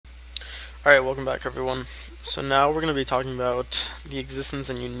Alright, welcome back everyone. So now we're going to be talking about the existence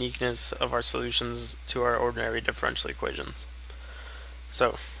and uniqueness of our solutions to our ordinary differential equations.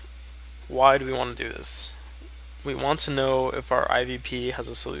 So, why do we want to do this? We want to know if our IVP has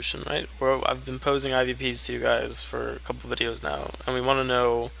a solution, right? I've been posing IVPs to you guys for a couple videos now, and we want to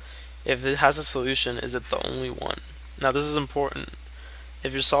know if it has a solution, is it the only one? Now this is important.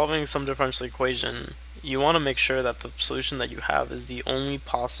 If you're solving some differential equation, you want to make sure that the solution that you have is the only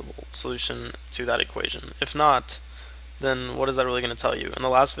possible solution to that equation. If not, then what is that really going to tell you? In the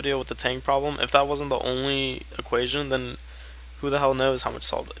last video with the tank problem, if that wasn't the only equation, then who the hell knows how much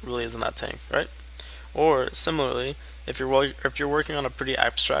salt really is in that tank, right? Or similarly, if you're working on a pretty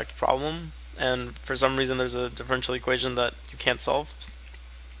abstract problem and for some reason there's a differential equation that you can't solve,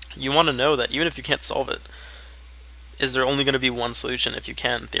 you want to know that even if you can't solve it, is there only going to be one solution if you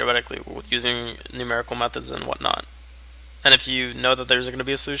can, theoretically, using numerical methods and whatnot. And if you know that there's going to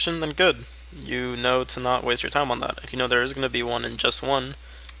be a solution, then good. You know to not waste your time on that. If you know there is going to be one and just one,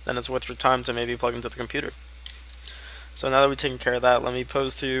 then it's worth your time to maybe plug into the computer. So now that we've taken care of that, let me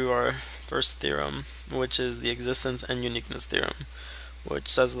pose to you our first theorem, which is the existence and uniqueness theorem, which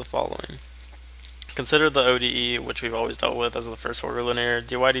says the following. Consider the ODE, which we've always dealt with as the first order linear,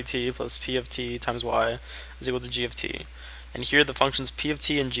 dy dt plus p of t times y is equal to g of t. And here the functions p of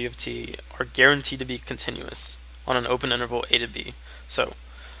t and g of t are guaranteed to be continuous on an open interval a to b. So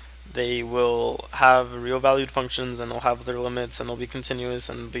they will have real valued functions and they'll have their limits and they'll be continuous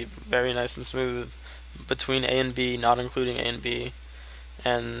and be very nice and smooth between a and b, not including a and b.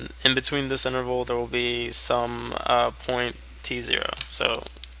 And in between this interval there will be some point t0. So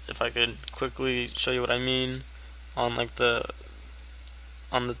if I could quickly show you what I mean, on the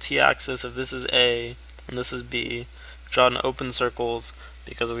t-axis, if this is A and this is B, draw in open circles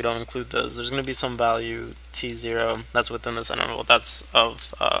because we don't include those. There's going to be some value t0 that's within this interval that's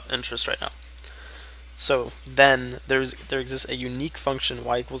of interest right now. So then there exists a unique function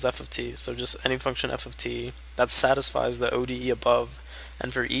y equals f of t, so just any function f of t that satisfies the ODE above,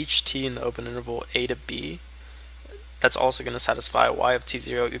 and for each t in the open interval a to b, that's also going to satisfy y of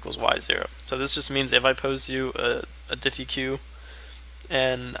t0 equals y0. So this just means if I pose you a diffie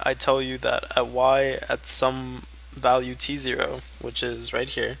and I tell you that at y at some value t0, which is right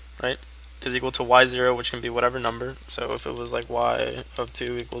here, right, is equal to y0, which can be whatever number. So if it was like y of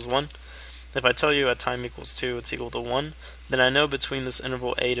 2 equals 1, if I tell you at time equals 2 it's equal to 1, then I know between this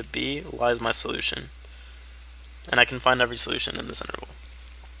interval a to b lies my solution. And I can find every solution in this interval.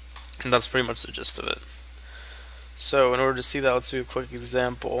 And that's pretty much the gist of it. So in order to see that, let's do a quick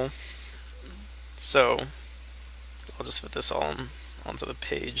example. So I'll just fit this all onto the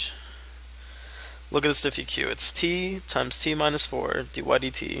page. Look at this diffie q. It's t times t minus 4 dy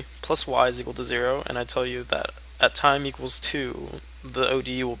dt plus y is equal to 0, and I tell you that at time equals 2, the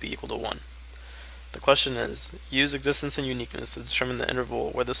ODE will be equal to 1. The question is, use existence and uniqueness to determine the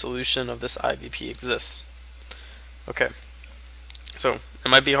interval where the solution of this IVP exists. Okay, so it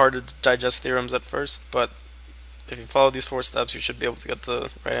might be hard to digest theorems at first, but if you follow these 4 steps, you should be able to get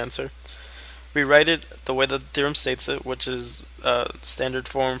the right answer. Rewrite it the way that the theorem states it, which is standard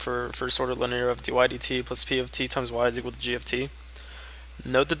form for first order linear of dy dt plus p of t times y is equal to g of t.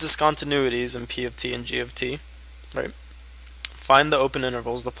 Note the discontinuities in p of t and g of t, right? Find the open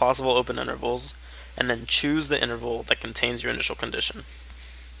intervals, the possible open intervals, and then choose the interval that contains your initial condition.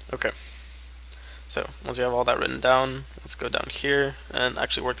 Okay. So once you have all that written down, let's go down here and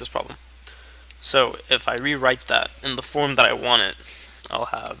actually work this problem. So if I rewrite that in the form that I want it, I'll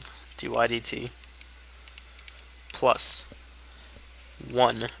have dy dt plus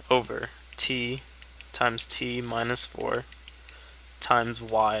 1 over t times t minus 4 times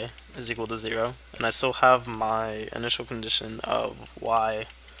y is equal to 0, and I still have my initial condition of y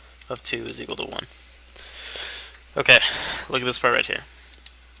of 2 is equal to 1. Okay, look at this part right here.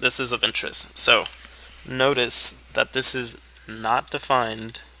 This is of interest. So notice that this is not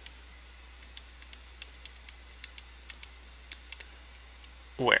defined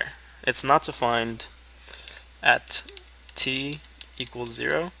where? It's not defined at t equals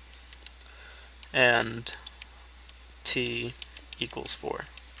 0 and t equals 4.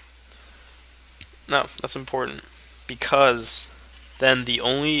 No, that's important because then the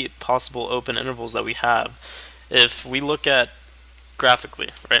only possible open intervals that we have, if we look at graphically,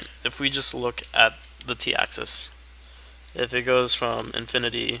 right, if we just look at the t-axis, if it goes from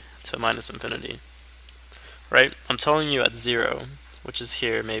infinity to minus infinity, right, I'm telling you at 0, which is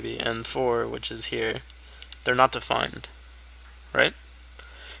here maybe, and 4, which is here, they're not defined, right?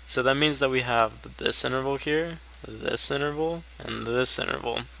 So that means that we have this interval here, this interval, and this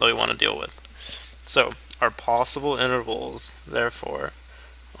interval that we want to deal with. So our possible intervals, therefore,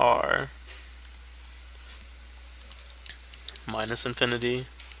 are minus infinity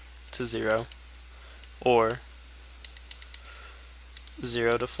to 0, or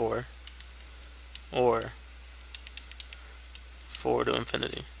 0 to 4, or 4 to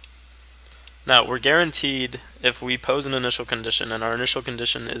infinity. Now, we're guaranteed, if we pose an initial condition, and our initial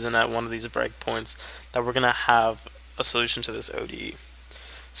condition isn't at one of these breakpoints, that we're going to have a solution to this ODE.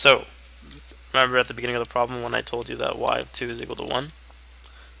 So, remember at the beginning of the problem when I told you that y of 2 is equal to 1?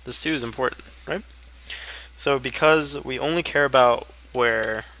 This 2 is important, right? So, because we only care about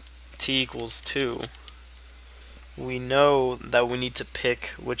where t equals 2, we know that we need to pick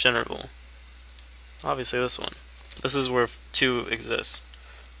which interval. Obviously this one. This is where 2 exists.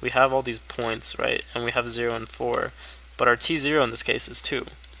 We have all these points, right? And we have 0 and 4, but our t0 in this case is 2,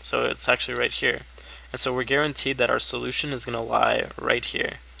 so it's actually right here. And so we're guaranteed that our solution is going to lie right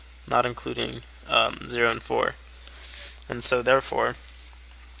here, not including 0 and 4. And so therefore,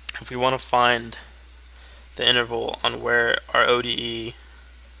 if we want to find the interval on where our ODE,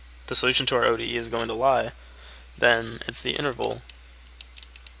 the solution to our ODE is going to lie, then it's the interval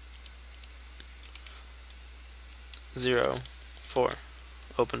 0, 4,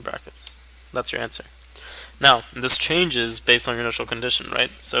 open brackets. That's your answer. Now, this changes based on your initial condition,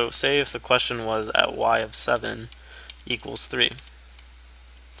 right? So say if the question was at y of 7 equals 3.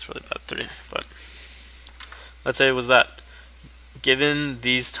 It's really bad 3, but let's say it was that. Given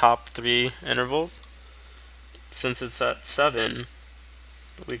these top 3 intervals, since it's at 7,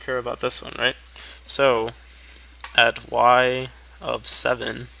 we care about this one, right? So at y of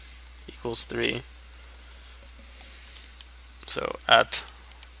 7 equals 3, so at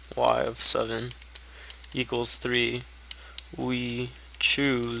y of 7 equals 3, we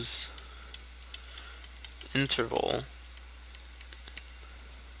choose interval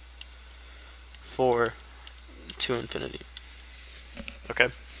 4 to infinity. Okay?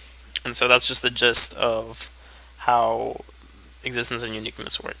 And so that's just the gist of how existence and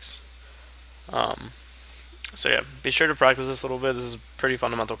uniqueness works. So yeah, be sure to practice this a little bit. This is a pretty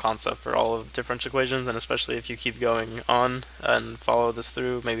fundamental concept for all of differential equations, and especially if you keep going on and follow this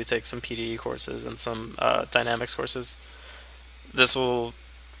through, maybe take some Ph.D. courses and some dynamics courses. This will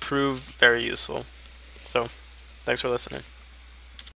prove very useful. So, thanks for listening.